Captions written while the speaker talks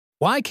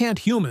Why can't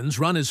humans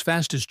run as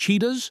fast as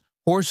cheetahs,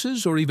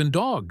 horses, or even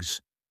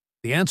dogs?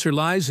 The answer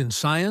lies in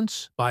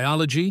science,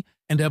 biology,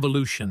 and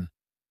evolution.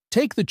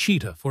 Take the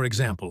cheetah, for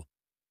example.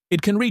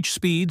 It can reach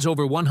speeds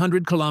over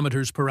 100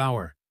 kilometers per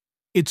hour.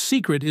 Its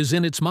secret is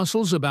in its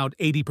muscles. About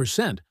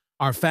 80%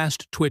 are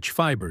fast twitch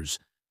fibers,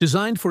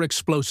 designed for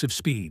explosive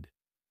speed.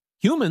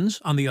 Humans,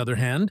 on the other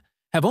hand,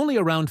 have only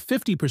around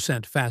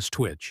 50% fast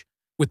twitch,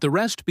 with the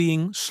rest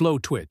being slow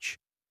twitch,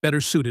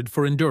 better suited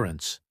for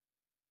endurance.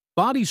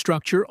 Body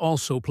structure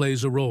also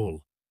plays a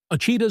role. A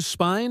cheetah's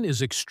spine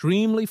is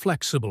extremely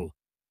flexible,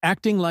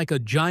 acting like a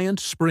giant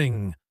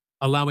spring,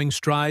 allowing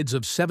strides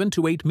of 7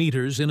 to 8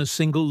 meters in a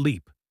single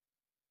leap.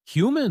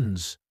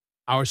 Humans,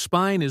 our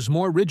spine is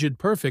more rigid,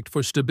 perfect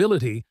for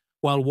stability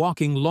while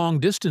walking long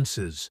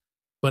distances,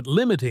 but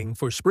limiting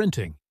for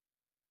sprinting.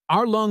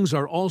 Our lungs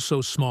are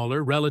also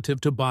smaller relative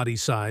to body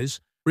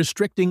size,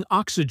 restricting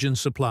oxygen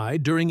supply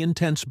during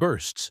intense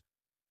bursts.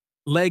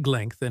 Leg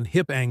length and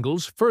hip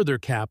angles further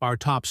cap our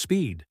top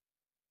speed.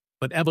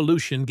 But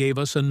evolution gave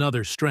us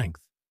another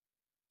strength.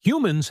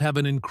 Humans have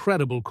an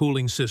incredible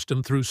cooling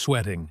system through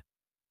sweating.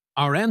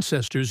 Our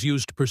ancestors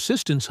used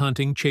persistence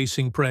hunting,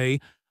 chasing prey,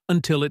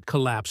 until it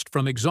collapsed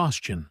from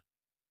exhaustion.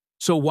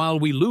 So while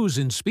we lose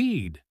in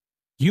speed,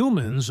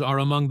 humans are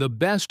among the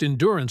best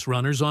endurance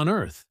runners on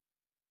Earth.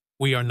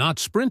 We are not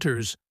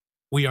sprinters,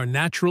 we are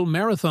natural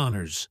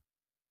marathoners.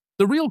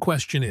 The real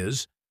question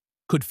is,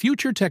 could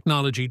future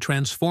technology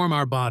transform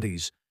our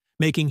bodies,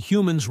 making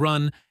humans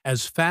run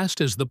as fast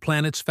as the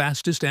planet's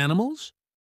fastest animals?